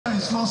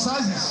small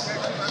sizes.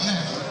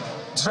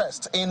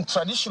 Dressed in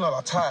traditional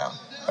attire,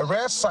 a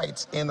rare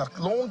sight in a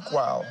long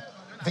while,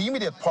 the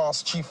immediate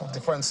past Chief of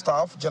Defense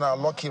Staff, General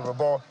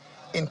Irabor,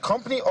 in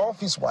company of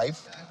his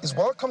wife, is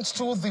welcomed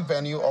to the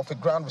venue of a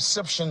grand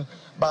reception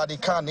by the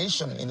Car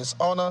Nation in his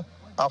honor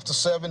after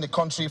serving the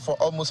country for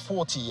almost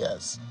 40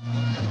 years.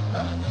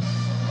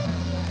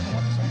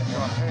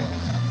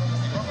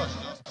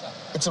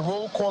 It's a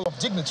roll call of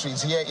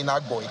dignitaries here in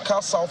Irabor,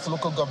 Ika South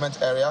local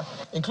government area,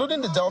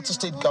 including the Delta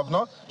State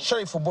Governor,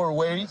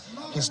 Irabor,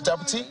 his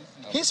deputy,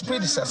 his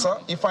predecessor,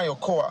 Ifeanyi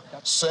Okowa,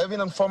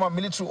 serving and former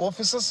military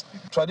officers,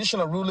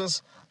 traditional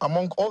rulers,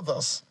 among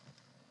others.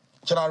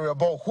 General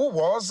Irabor, who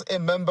was a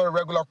member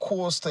regular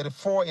course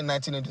 34 in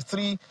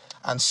 1983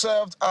 and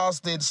served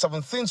as the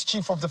 17th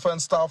Chief of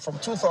Defense Staff from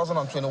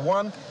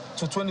 2021 to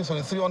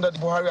 2023 under the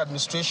Buhari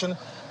administration,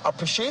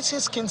 appreciates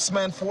his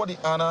kinsmen for the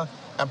honor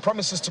and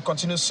promises to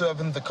continue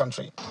serving the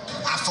country.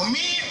 For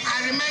me,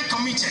 I remain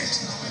committed.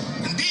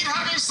 Indeed,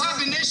 having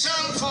served the nation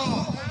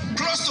for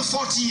close to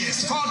 40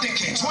 years, 4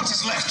 decades, what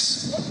is left?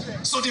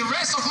 So the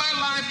rest of my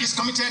life is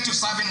committed to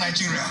serving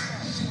Nigeria.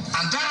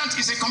 And that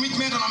is a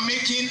commitment that I'm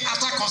making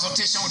after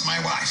consultation with my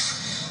wife.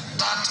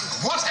 That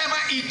whatever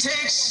it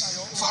takes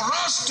for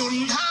us to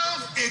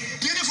have a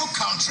beautiful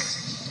country,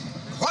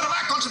 whatever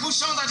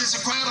contribution that is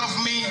required of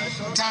me,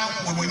 that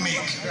we will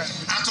make.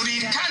 And to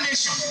the Ika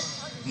Nation,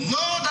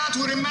 know that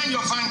we remain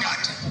your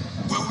vanguard.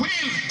 We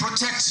will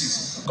protect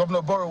you.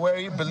 Governor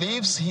Boroweri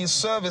believes his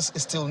service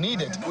is still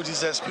needed. With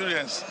his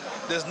experience,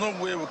 there's no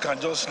way we can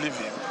just leave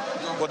him.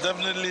 But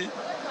definitely,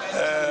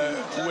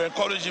 we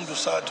encourage him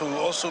to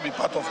also be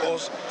part of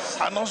us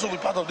and also be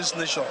part of this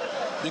nation,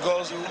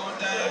 because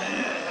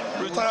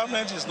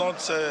retirement is not,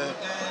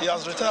 he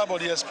has retired, but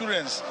the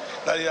experience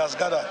that he has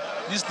gathered,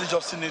 this nation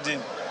still needs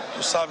him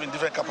to serve in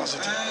different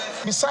capacity.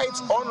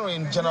 Besides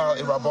honoring General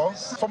Irabor,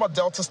 former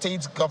Delta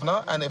State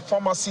Governor and a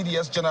former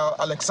CDS General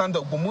Alexander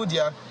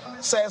Ubumudia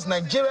says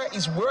Nigeria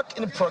is work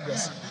in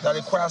progress that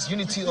requires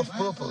unity of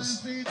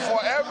purpose. For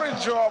every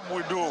job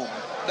we do,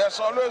 there's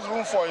always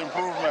room for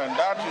improvement,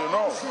 that you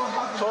know.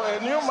 So a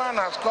new man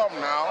has come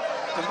now.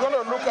 He's going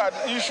to look at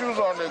issues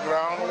on the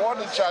ground, what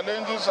the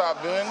challenges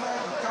have been,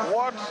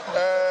 what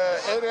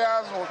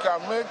areas we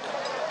can make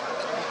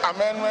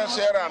amendments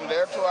here and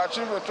there to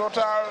achieve a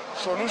total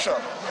solution.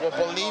 We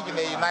believe in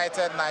a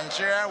united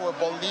Nigeria. We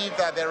believe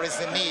that there is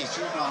a need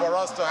for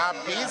us to have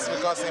peace,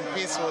 because in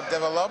peace we'll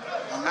develop.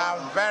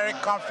 I'm very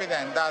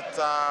confident that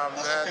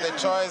the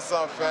choice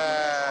of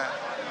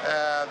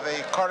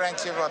the current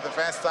Chief of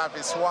Defense Staff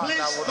is one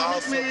that would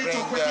also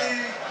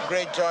bring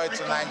great joy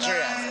to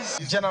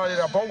Nigerians. General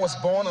Irabor was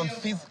born on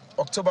 5th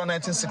October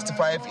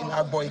 1965 in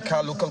Irabor,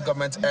 Ika local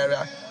government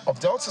area of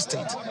Delta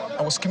State,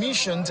 and was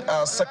commissioned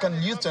as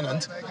second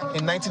lieutenant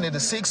in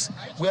 1986,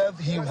 where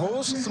he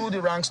rose through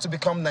the ranks to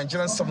become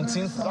Nigeria's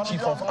 17th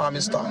Chief of Army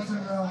Staff.